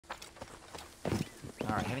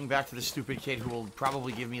Alright, heading back to the stupid kid who will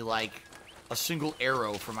probably give me, like, a single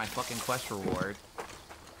arrow for my fucking quest reward.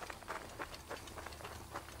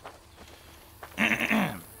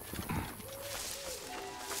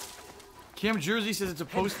 Cam Jersey says it's a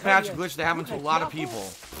post-patch glitch that happened to a lot of people.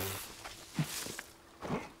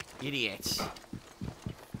 Idiots.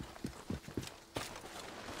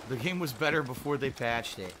 The game was better before they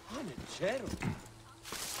patched it.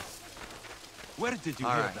 Where did you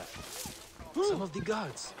hear that? Some of the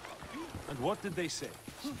guards. And what did they say?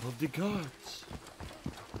 Some of the guards.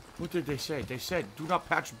 What did they say? They said, do not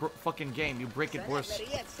patch fucking game. You break it worse.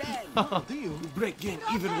 Do you? You break game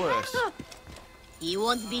even worse. He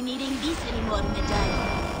won't be needing this anymore,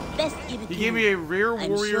 Medjay. Best give it to He gave me a rare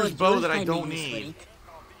I'm warrior's sure bow you'll that I find don't a use for need.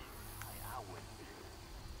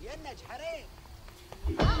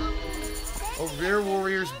 it. A rare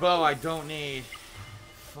warrior's bow I don't need.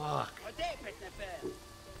 Fuck.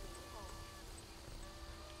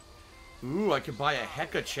 Ooh, I could buy a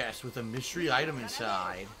Heka chest with a mystery item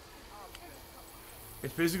inside.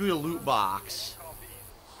 It's basically a loot box.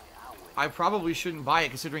 I probably shouldn't buy it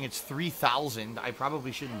considering it's 3,000. I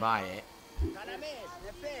probably shouldn't buy it.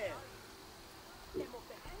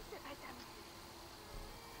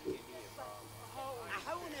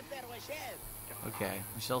 Okay,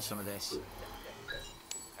 we sell some of this.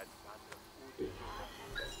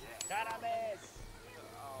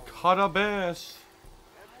 Carabas.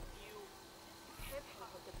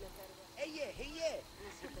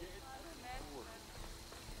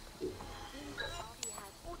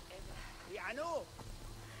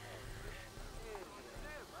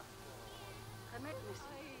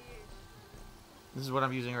 This is what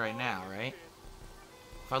I'm using right now, right?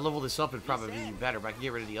 If I level this up, it'd probably be better, but I can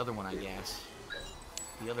get rid of the other one, I guess.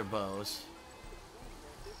 The other bows.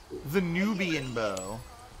 The Nubian bow.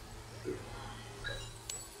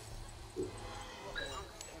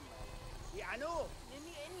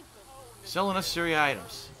 Sell unnecessary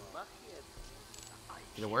items.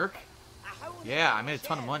 Did it work? Yeah, I made a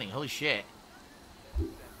ton of money. Holy shit.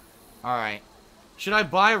 Alright. Should I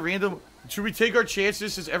buy a random... Should we take our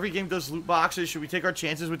chances, since every game does loot boxes, should we take our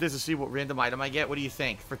chances with this and see what random item I get? What do you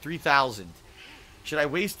think? For 3,000. Should I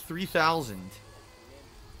waste 3,000?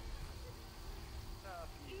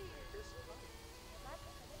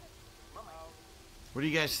 What do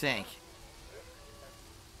you guys think?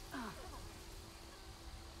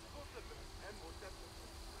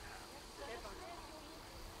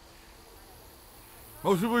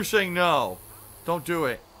 Most people are saying no. Don't do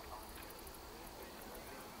it.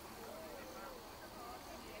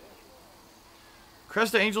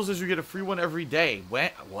 Cresta Angel says you get a free one every day.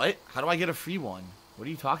 What? How do I get a free one? What are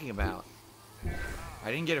you talking about?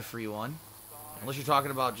 I didn't get a free one. Unless you're talking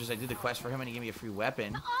about just I did the quest for him and he gave me a free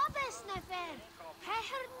weapon.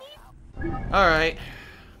 Alright.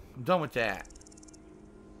 I'm done with that.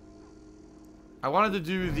 I wanted to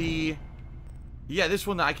do the... Yeah, this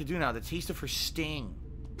one that I could do now. The Taster for Sting.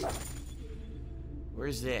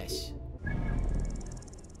 Where's this?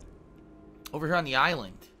 Over here on the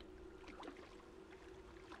island.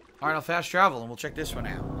 Alright, I'll fast travel and we'll check this one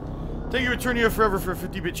out. Thank you, Return Here Forever, for a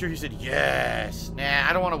 50-bit cheer. He said, yes. Nah,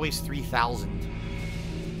 I don't want to waste 3,000.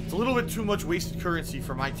 It's a little bit too much wasted currency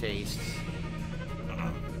for my taste.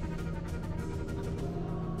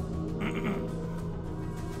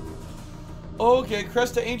 Okay,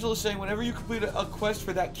 Cresta Angel is saying whenever you complete a quest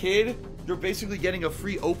for that kid, you're basically getting a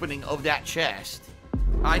free opening of that chest.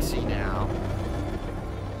 I see now.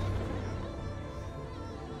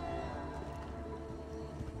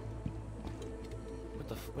 What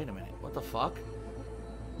the wait a minute. What the fuck?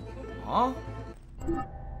 Huh?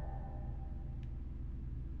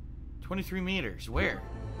 23 meters. Where?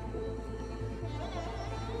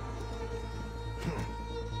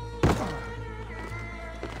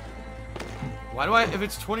 Why do I, if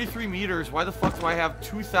it's 23 meters, why the fuck do I have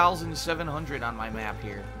 2,700 on my map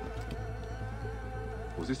here?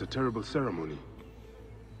 Was this a terrible ceremony?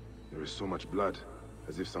 There is so much blood,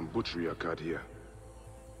 as if some butchery occurred here.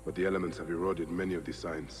 But the elements have eroded many of the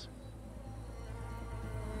signs.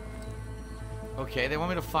 Okay, they want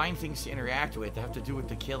me to find things to interact with that have to do with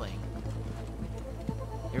the killing.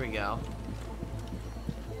 Here we go.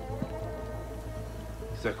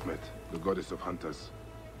 Sekhmet, the goddess of hunters.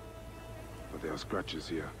 But there are scratches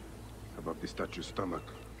here, above the statue's stomach.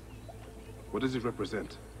 What does it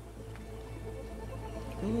represent?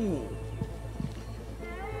 Ooh.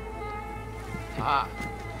 Ah.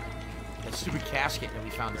 That stupid casket that we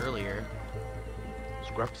found earlier.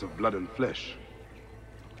 Scraps of blood and flesh.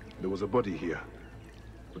 There was a body here.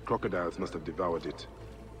 The crocodiles must have devoured it.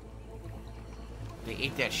 They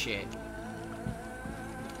ate that shit.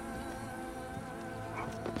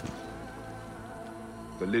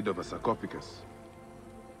 The lid of a sarcophagus.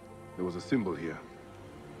 There was a symbol here,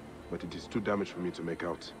 but it is too damaged for me to make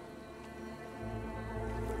out.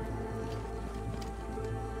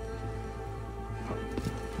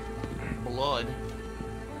 Blood.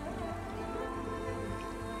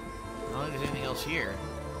 I don't think there's anything else here.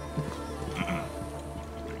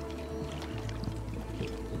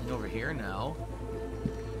 Over here? No.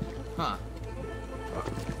 Huh.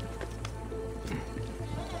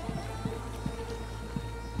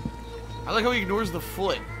 I like how he ignores the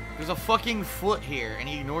foot. There's a fucking foot here, and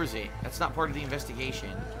he ignores it. That's not part of the investigation.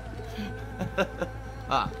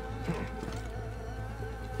 Ah.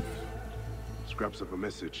 Scraps of a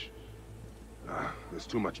message. There's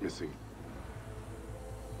too much missing.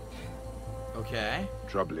 Okay.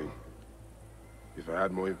 Troubling. If I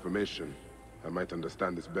had more information, I might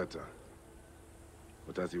understand this better.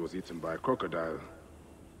 But as he was eaten by a crocodile,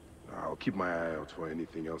 I'll keep my eye out for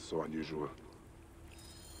anything else so unusual.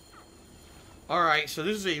 Alright, so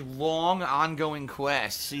this is a long, ongoing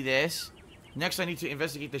quest. See this? Next I need to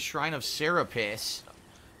investigate the Shrine of Serapis.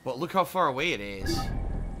 But look how far away it is.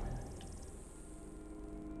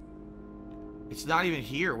 It's not even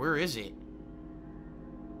here. Where is it?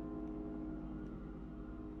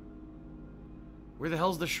 Where the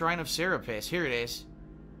hell's the Shrine of Serapis? Here it is.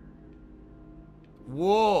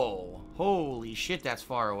 Whoa. Holy shit, that's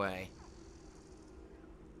far away.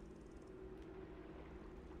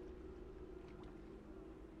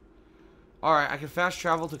 Alright, I can fast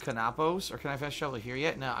travel to Canopos. Or can I fast travel here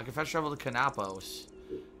yet? No, I can fast travel to Canopos.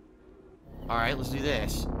 Alright, let's do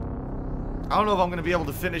this. I don't know if I'm going to be able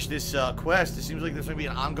to finish this quest. It seems like there's going to be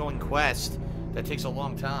an ongoing quest that takes a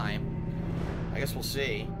long time. I guess we'll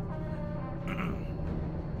see.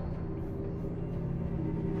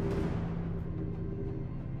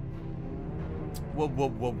 Wub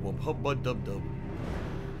wub wub wub hubba dub dub.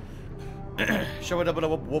 Shabba dubba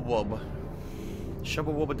dub wub wub.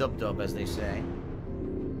 Shabba wubba dub dub, as they say.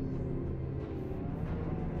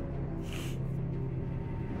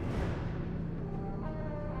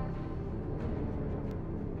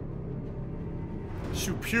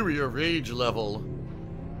 Superior rage level.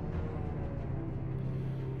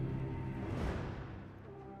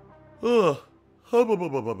 Ugh. Hubba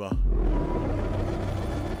bubba bubba.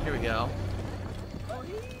 Here we go.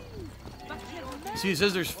 See, it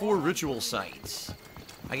says there's 4 ritual sites.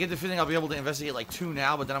 I get the feeling I'll be able to investigate like 2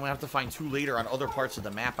 now, but then I'm going to have to find 2 later on other parts of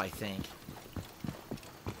the map, I think.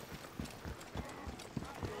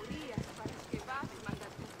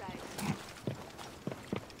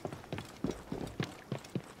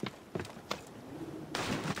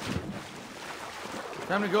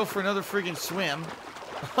 Time to go for another friggin' swim.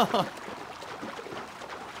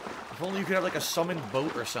 If only you could have like a summoned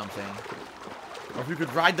boat or something. Or if you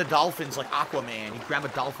could ride the dolphins like Aquaman. You grab a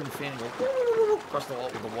dolphin fin and go across the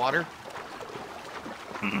water.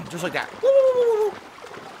 Just like that.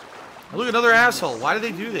 Look, another asshole. Why do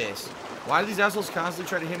they do this? Why do these assholes constantly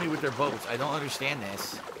try to hit me with their boats? I don't understand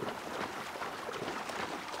this.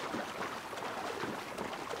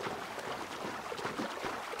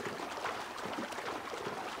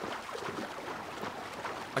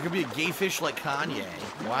 I could be a gay fish like Kanye.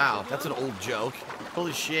 Wow, that's an old joke.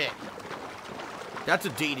 Holy shit. That's a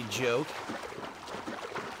dated joke.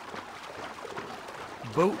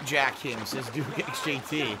 Boat jack him, says Duke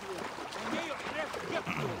XJT.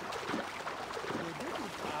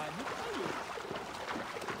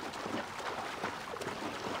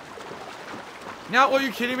 Now, are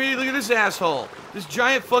you kidding me? Look at this asshole. This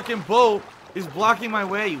giant fucking boat is blocking my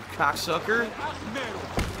way, you cocksucker.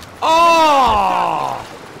 Oh!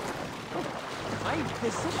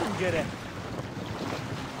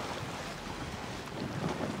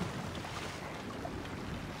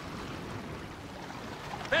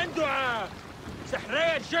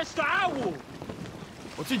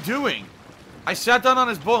 What's he doing? I sat down on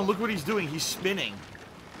his boat and look what he's doing. He's spinning.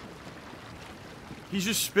 He's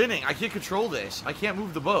just spinning. I can't control this. I can't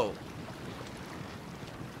move the boat.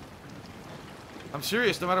 I'm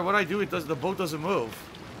serious. No matter what I do, the boat doesn't move.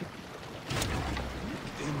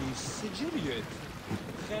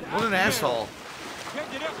 What an asshole.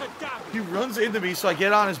 He runs into me, so I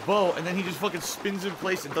get on his boat, and then he just fucking spins in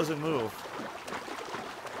place and doesn't move.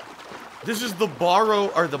 This is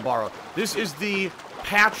This is the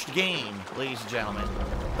patched game, ladies and gentlemen.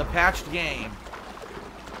 The patched game.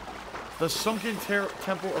 The Sunken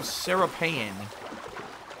Temple of Serapean.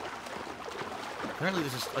 Apparently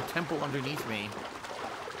this is a temple underneath me.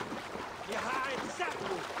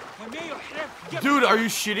 Dude, are you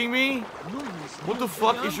shitting me? What the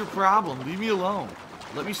fuck is your problem? Leave me alone.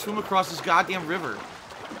 Let me swim across this goddamn river.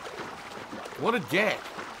 What a dick.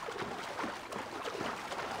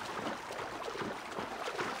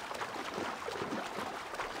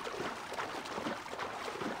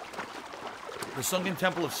 The Sunken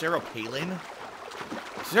Temple of Sarah Palin?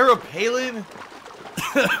 Sarah Palin?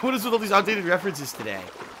 What is with all these outdated references today?